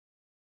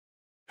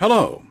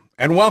Hello,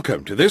 and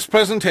welcome to this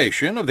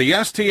presentation of the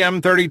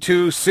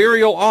STM32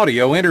 Serial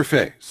Audio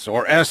Interface,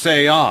 or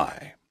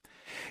SAI.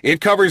 It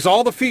covers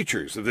all the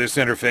features of this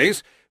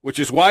interface, which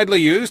is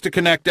widely used to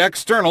connect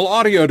external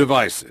audio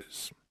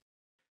devices.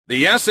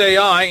 The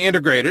SAI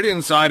integrated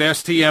inside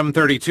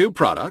STM32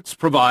 products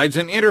provides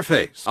an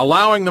interface,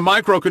 allowing the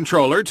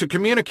microcontroller to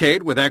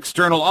communicate with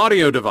external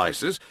audio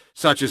devices,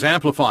 such as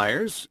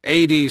amplifiers,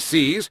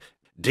 ADCs,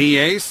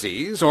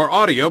 DACs, or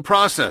audio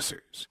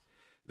processors.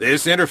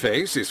 This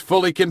interface is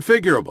fully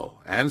configurable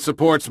and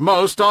supports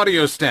most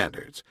audio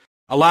standards,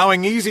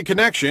 allowing easy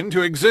connection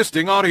to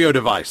existing audio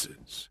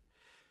devices.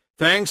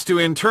 Thanks to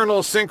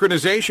internal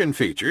synchronization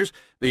features,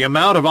 the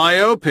amount of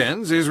I/O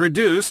pins is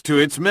reduced to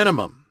its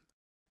minimum.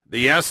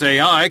 The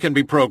SAI can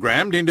be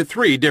programmed into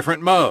 3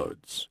 different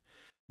modes.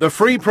 The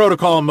free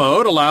protocol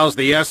mode allows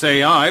the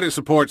SAI to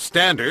support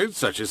standards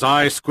such as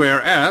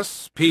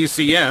I2S,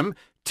 PCM,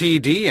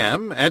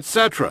 TDM,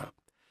 etc.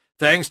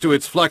 Thanks to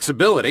its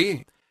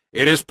flexibility,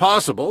 it is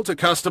possible to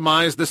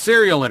customize the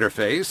serial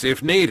interface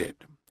if needed.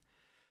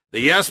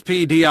 The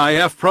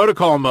SPDIF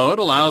protocol mode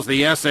allows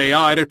the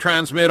SAI to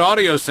transmit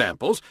audio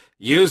samples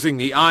using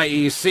the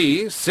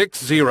IEC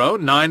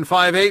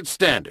 60958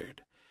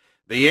 standard.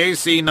 The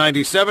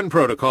AC97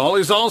 protocol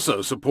is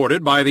also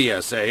supported by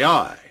the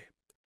SAI.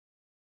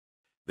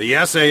 The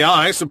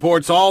SAI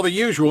supports all the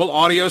usual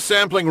audio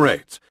sampling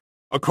rates,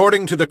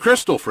 according to the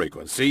crystal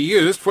frequency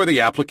used for the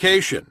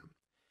application.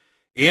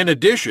 In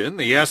addition,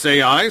 the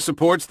SAI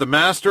supports the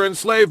master and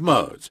slave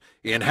modes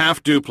in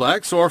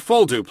half-duplex or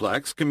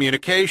full-duplex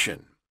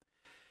communication.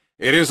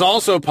 It is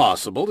also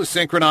possible to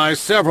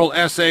synchronize several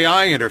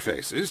SAI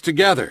interfaces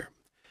together.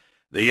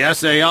 The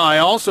SAI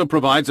also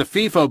provides a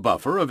FIFO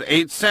buffer of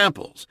 8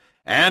 samples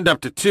and up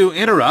to 2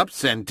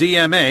 interrupts and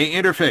DMA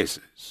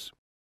interfaces.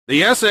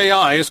 The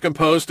SAI is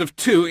composed of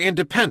 2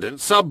 independent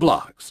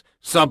subblocks,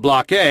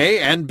 subblock A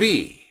and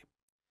B.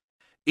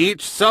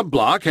 Each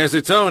subblock has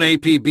its own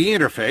APB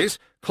interface,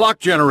 clock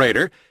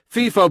generator,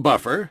 FIFO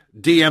buffer,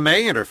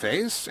 DMA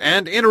interface,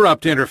 and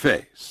interrupt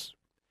interface.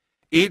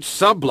 Each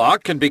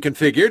subblock can be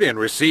configured in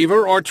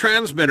receiver or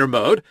transmitter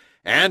mode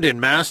and in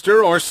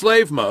master or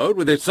slave mode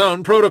with its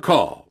own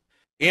protocol.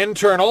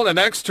 Internal and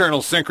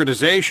external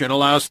synchronization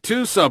allows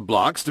 2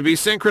 subblocks to be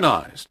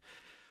synchronized,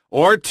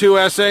 or 2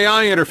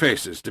 SAI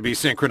interfaces to be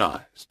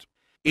synchronized.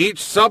 Each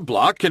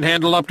subblock can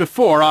handle up to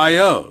 4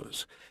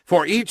 I/Os.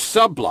 For each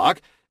subblock,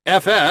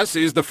 FS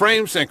is the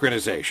frame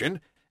synchronization,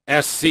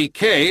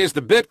 SCK is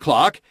the bit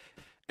clock,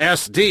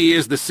 SD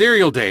is the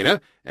serial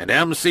data, and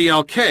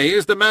MCLK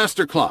is the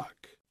master clock.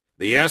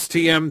 The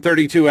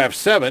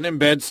STM32F7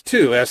 embeds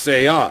 2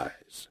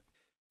 SAIs.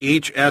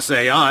 Each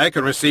SAI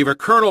can receive a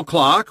kernel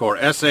clock or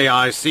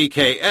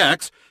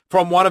SAI-CKX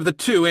from one of the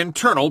 2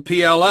 internal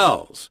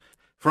PLLs,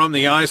 from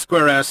the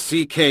I2S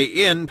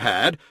CK-in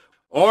pad,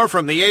 or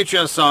from the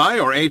HSI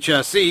or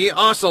HSE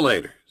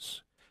oscillators.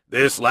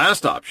 This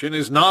last option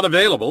is not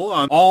available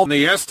on all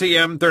the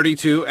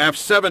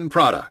STM32F7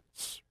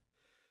 products.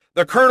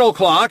 The kernel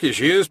clock is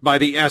used by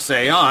the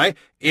SAI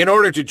in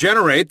order to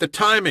generate the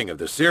timing of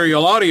the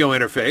serial audio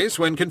interface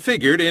when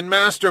configured in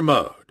master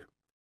mode.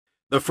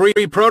 The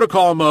free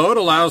protocol mode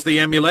allows the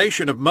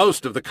emulation of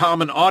most of the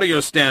common audio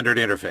standard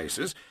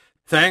interfaces,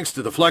 thanks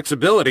to the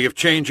flexibility of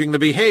changing the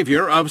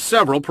behavior of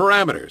several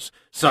parameters,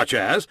 such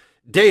as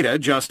data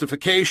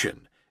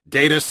justification,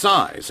 data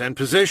size and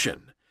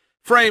position,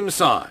 frame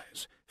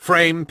size,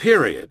 frame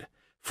period,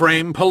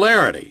 frame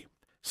polarity,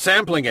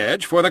 sampling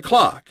edge for the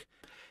clock,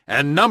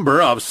 and number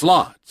of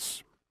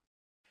slots.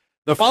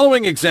 The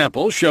following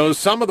example shows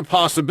some of the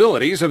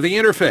possibilities of the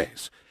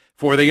interface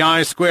for the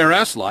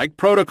I2S-like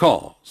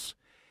protocols.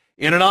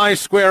 In an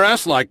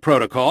I2S-like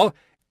protocol,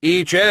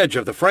 each edge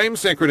of the frame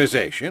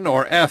synchronization,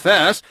 or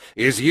FS,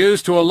 is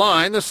used to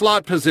align the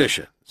slot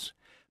positions.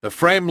 The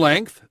frame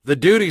length, the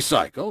duty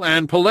cycle,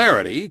 and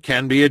polarity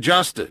can be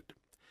adjusted.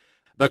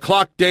 The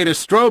clock data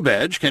strobe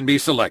edge can be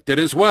selected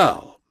as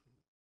well.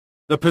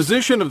 The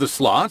position of the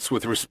slots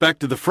with respect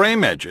to the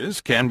frame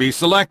edges can be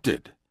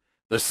selected.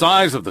 The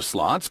size of the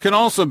slots can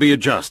also be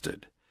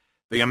adjusted.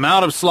 The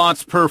amount of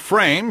slots per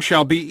frame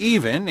shall be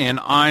even in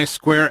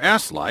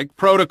I2S-like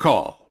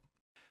protocol.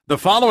 The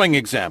following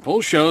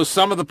example shows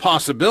some of the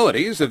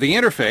possibilities of the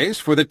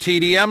interface for the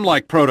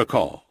TDM-like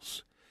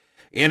protocols.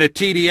 In a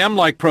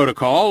TDM-like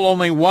protocol,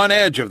 only one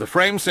edge of the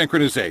frame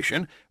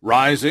synchronization,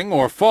 rising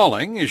or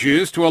falling, is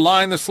used to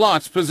align the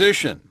slot's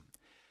position.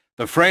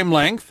 The frame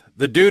length,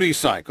 the duty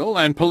cycle,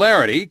 and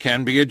polarity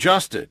can be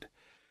adjusted.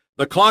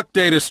 The clock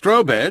data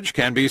strobe edge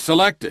can be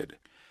selected.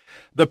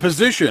 The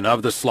position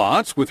of the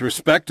slots with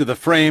respect to the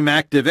frame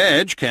active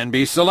edge can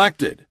be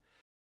selected.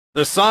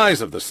 The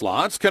size of the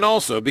slots can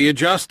also be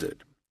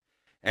adjusted.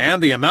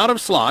 And the amount of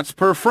slots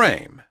per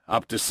frame,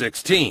 up to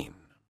 16.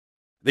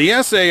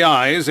 The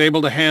SAI is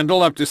able to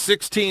handle up to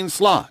 16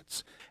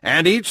 slots,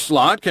 and each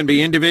slot can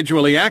be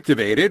individually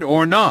activated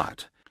or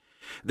not.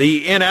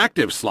 The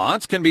inactive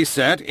slots can be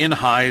set in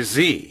high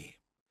Z.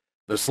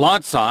 The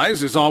slot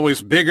size is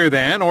always bigger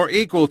than or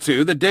equal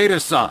to the data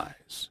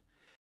size.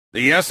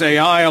 The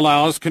SAI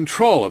allows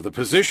control of the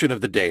position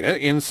of the data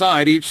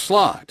inside each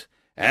slot,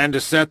 and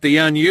to set the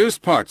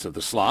unused parts of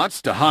the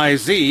slots to high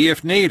Z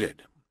if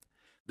needed.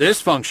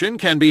 This function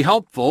can be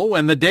helpful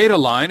when the data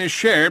line is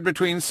shared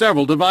between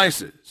several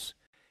devices.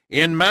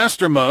 In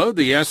master mode,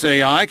 the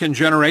SAI can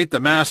generate the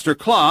master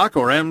clock,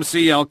 or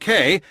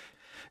MCLK,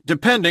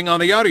 depending on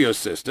the audio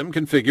system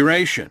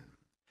configuration.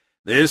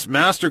 This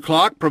master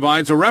clock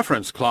provides a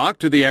reference clock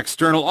to the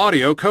external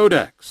audio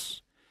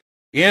codecs.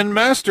 In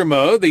master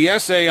mode, the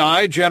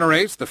SAI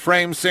generates the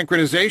frame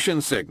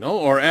synchronization signal,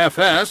 or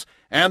FS,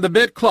 and the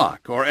bit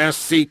clock, or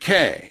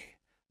SCK.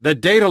 The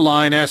data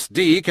line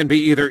SD can be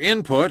either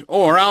input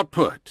or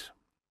output.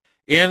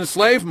 In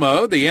slave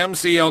mode, the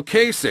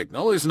MCLK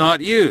signal is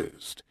not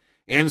used.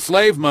 In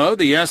slave mode,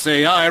 the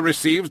SAI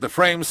receives the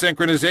frame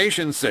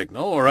synchronization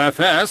signal, or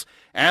FS,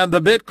 and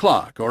the bit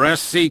clock, or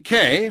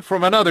SCK,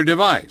 from another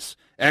device,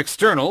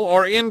 external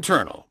or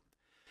internal.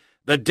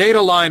 The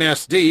data line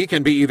SD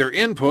can be either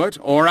input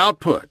or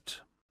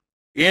output.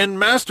 In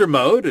master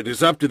mode, it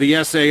is up to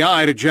the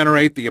SAI to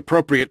generate the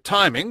appropriate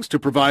timings to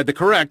provide the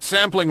correct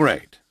sampling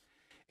rate.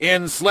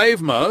 In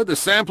slave mode, the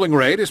sampling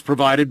rate is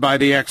provided by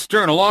the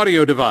external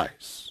audio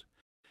device.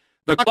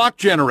 The clock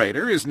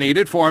generator is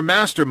needed for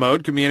master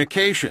mode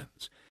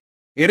communications.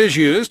 It is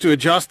used to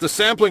adjust the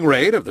sampling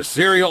rate of the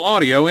serial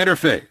audio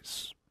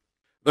interface.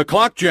 The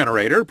clock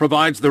generator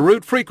provides the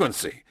root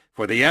frequency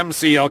for the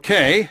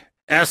MCLK,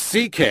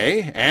 SCK,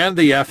 and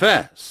the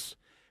FS.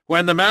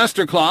 When the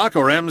master clock,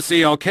 or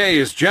MCLK,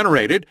 is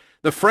generated,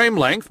 the frame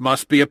length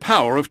must be a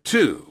power of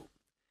 2.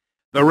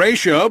 The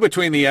ratio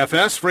between the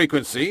FS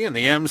frequency and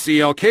the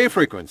MCLK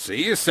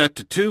frequency is set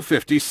to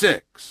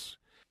 256.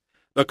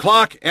 The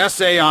clock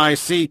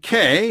SAI-CK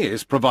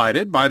is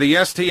provided by the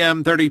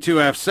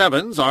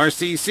STM32F7's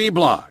RCC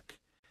block.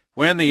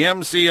 When the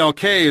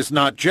MCLK is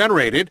not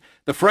generated,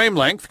 the frame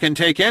length can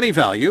take any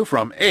value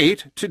from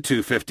 8 to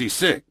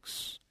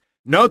 256.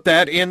 Note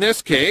that in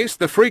this case,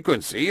 the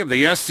frequency of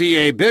the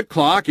SCA bit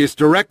clock is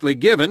directly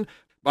given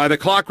by the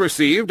clock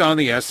received on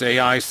the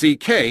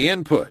SAI-CK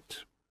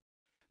input.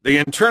 The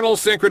internal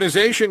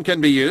synchronization can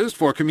be used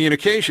for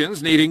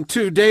communications needing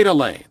 2 data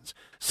lanes,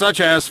 such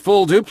as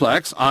full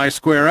duplex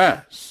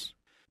I2S.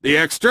 The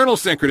external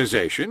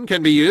synchronization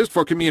can be used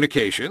for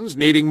communications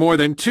needing more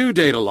than 2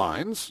 data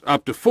lines,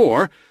 up to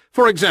 4,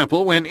 for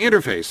example when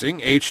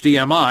interfacing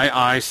HDMI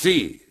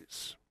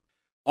ICs.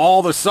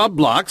 All the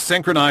sub-blocks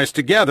synchronized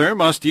together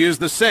must use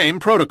the same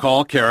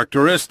protocol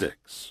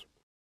characteristics.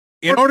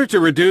 In order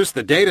to reduce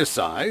the data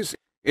size,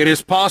 it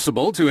is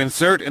possible to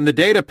insert in the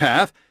data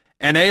path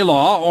an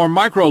A-law or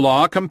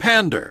micro-law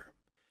compander.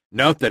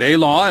 Note that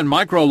A-law and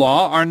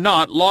micro-law are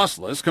not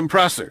lossless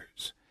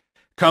compressors.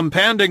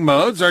 Companding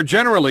modes are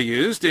generally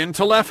used in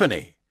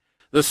telephony.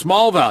 The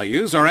small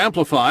values are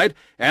amplified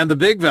and the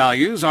big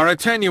values are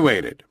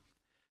attenuated.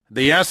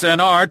 The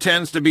SNR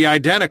tends to be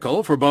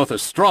identical for both a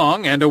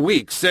strong and a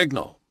weak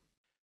signal.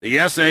 The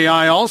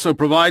SAI also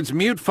provides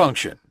mute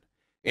function.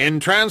 In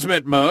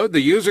transmit mode,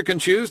 the user can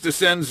choose to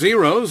send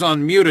zeros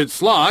on muted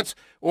slots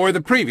or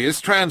the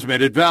previous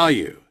transmitted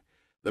value.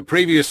 The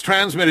previous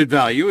transmitted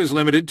value is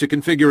limited to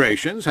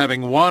configurations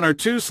having 1 or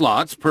 2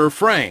 slots per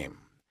frame.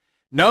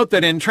 Note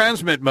that in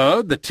transmit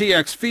mode, the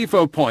TX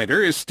FIFO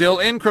pointer is still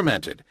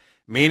incremented,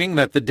 meaning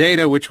that the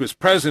data which was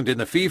present in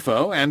the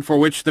FIFO and for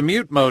which the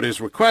mute mode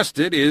is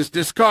requested is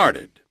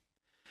discarded.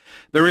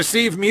 The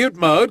receive mute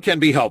mode can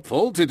be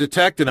helpful to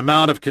detect an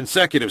amount of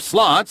consecutive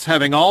slots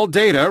having all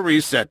data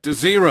reset to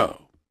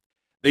 0.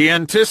 The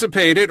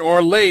anticipated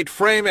or late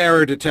frame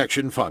error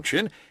detection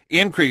function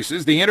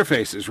increases the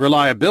interface's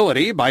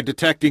reliability by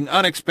detecting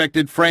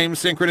unexpected frame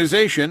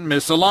synchronization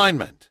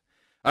misalignment.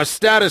 A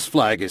status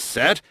flag is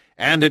set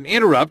and an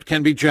interrupt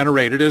can be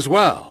generated as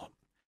well.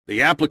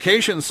 The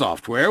application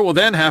software will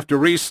then have to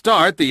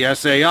restart the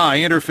SAI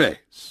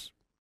interface.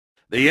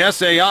 The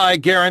SAI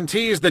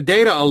guarantees the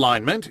data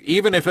alignment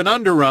even if an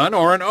underrun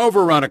or an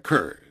overrun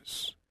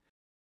occurs.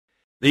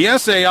 The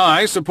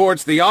SAI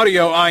supports the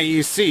audio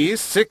IEC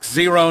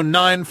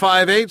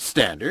 60958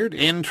 standard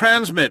in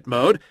transmit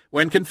mode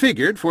when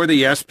configured for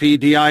the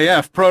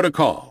SPDIF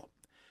protocol.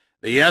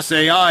 The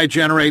SAI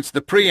generates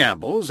the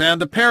preambles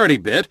and the parity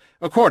bit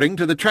according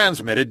to the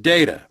transmitted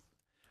data.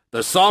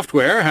 The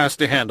software has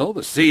to handle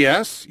the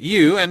CS,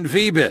 U, and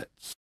V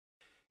bits.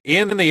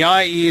 In the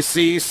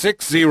IEC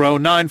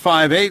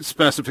 60958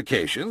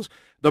 specifications,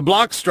 the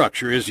block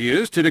structure is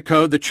used to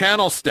decode the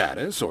channel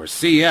status, or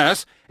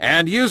CS,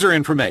 and user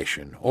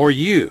information, or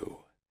U.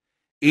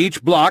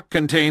 Each block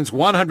contains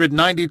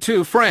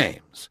 192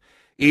 frames.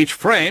 Each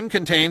frame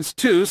contains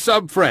 2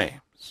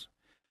 subframes.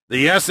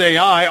 The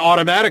SAI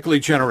automatically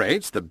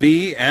generates the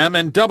B, M,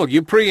 and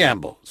W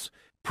preambles.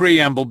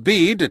 Preamble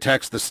B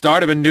detects the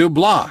start of a new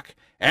block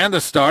and the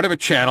start of a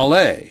channel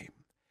A.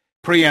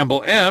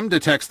 Preamble M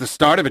detects the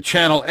start of a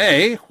channel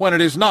A when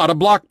it is not a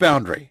block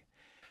boundary.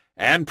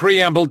 And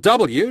Preamble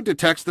W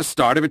detects the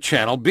start of a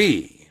channel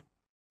B.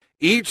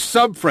 Each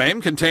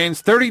subframe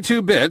contains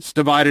 32 bits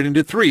divided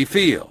into 3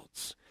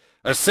 fields.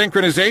 A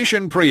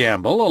synchronization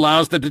preamble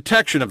allows the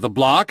detection of the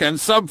block and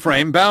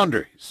subframe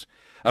boundaries,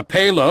 a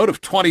payload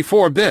of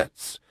 24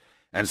 bits,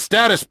 and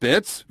status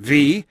bits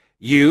V,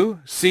 U,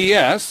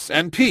 CS,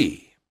 and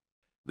P.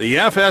 The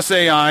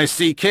FSAI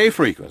CK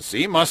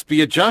frequency must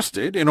be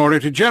adjusted in order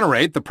to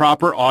generate the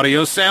proper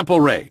audio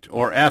sample rate,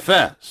 or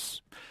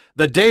FS.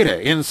 The data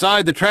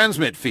inside the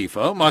transmit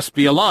FIFO must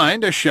be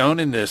aligned as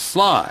shown in this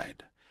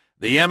slide.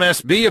 The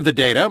MSB of the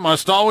data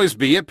must always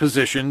be at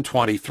position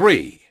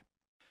 23.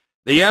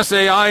 The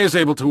SAI is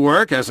able to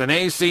work as an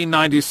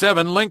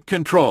AC97 link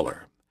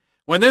controller.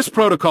 When this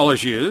protocol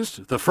is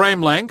used, the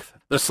frame length,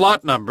 the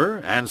slot number,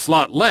 and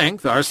slot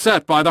length are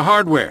set by the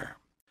hardware.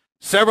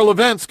 Several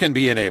events can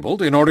be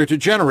enabled in order to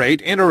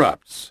generate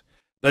interrupts.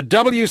 The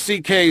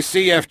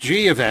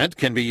WCK-CFG event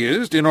can be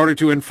used in order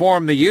to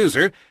inform the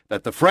user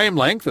that the frame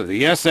length of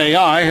the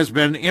SAI has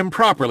been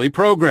improperly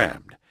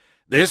programmed.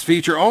 This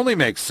feature only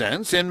makes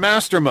sense in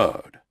master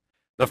mode.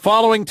 The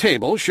following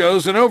table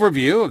shows an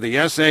overview of the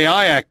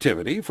SAI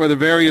activity for the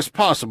various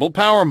possible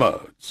power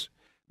modes.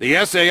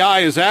 The SAI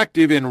is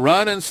active in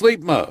run and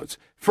sleep modes,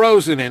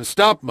 frozen in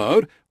stop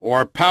mode,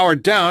 or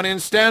powered down in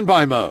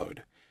standby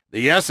mode.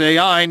 The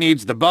SAI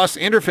needs the bus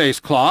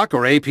interface clock,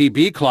 or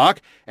APB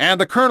clock, and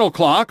the kernel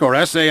clock, or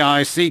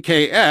SAI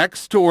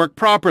CKX, to work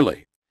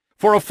properly.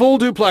 For a full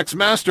duplex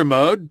master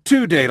mode,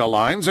 2 data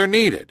lines are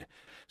needed,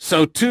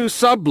 so 2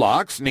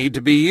 sub-blocks need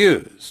to be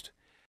used.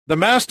 The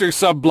master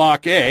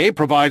sub-block A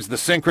provides the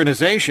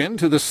synchronization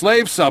to the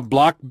slave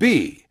sub-block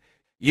B,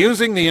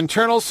 using the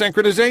internal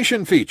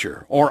synchronization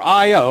feature, or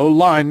I/O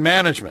line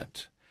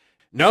management.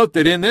 Note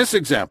that in this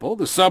example,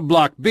 the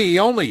sub-block B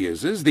only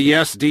uses the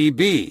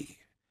SDB.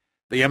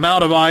 The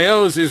amount of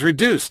I/Os is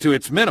reduced to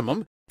its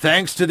minimum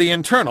thanks to the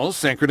internal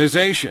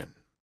synchronization.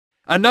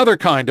 Another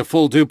kind of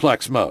full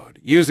duplex mode,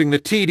 using the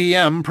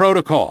TDM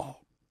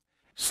protocol.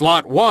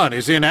 Slot 1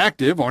 is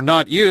inactive or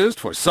not used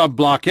for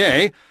sub-block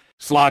A.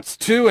 Slots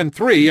 2 and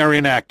 3 are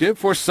inactive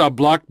for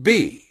sub-block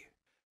B.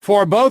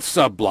 For both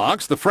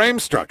sub-blocks, the frame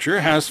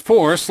structure has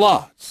 4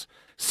 slots.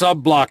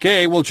 Sub-block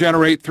A will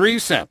generate 3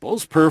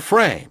 samples per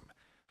frame.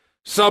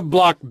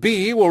 Sub-block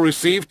B will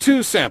receive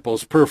 2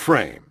 samples per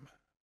frame.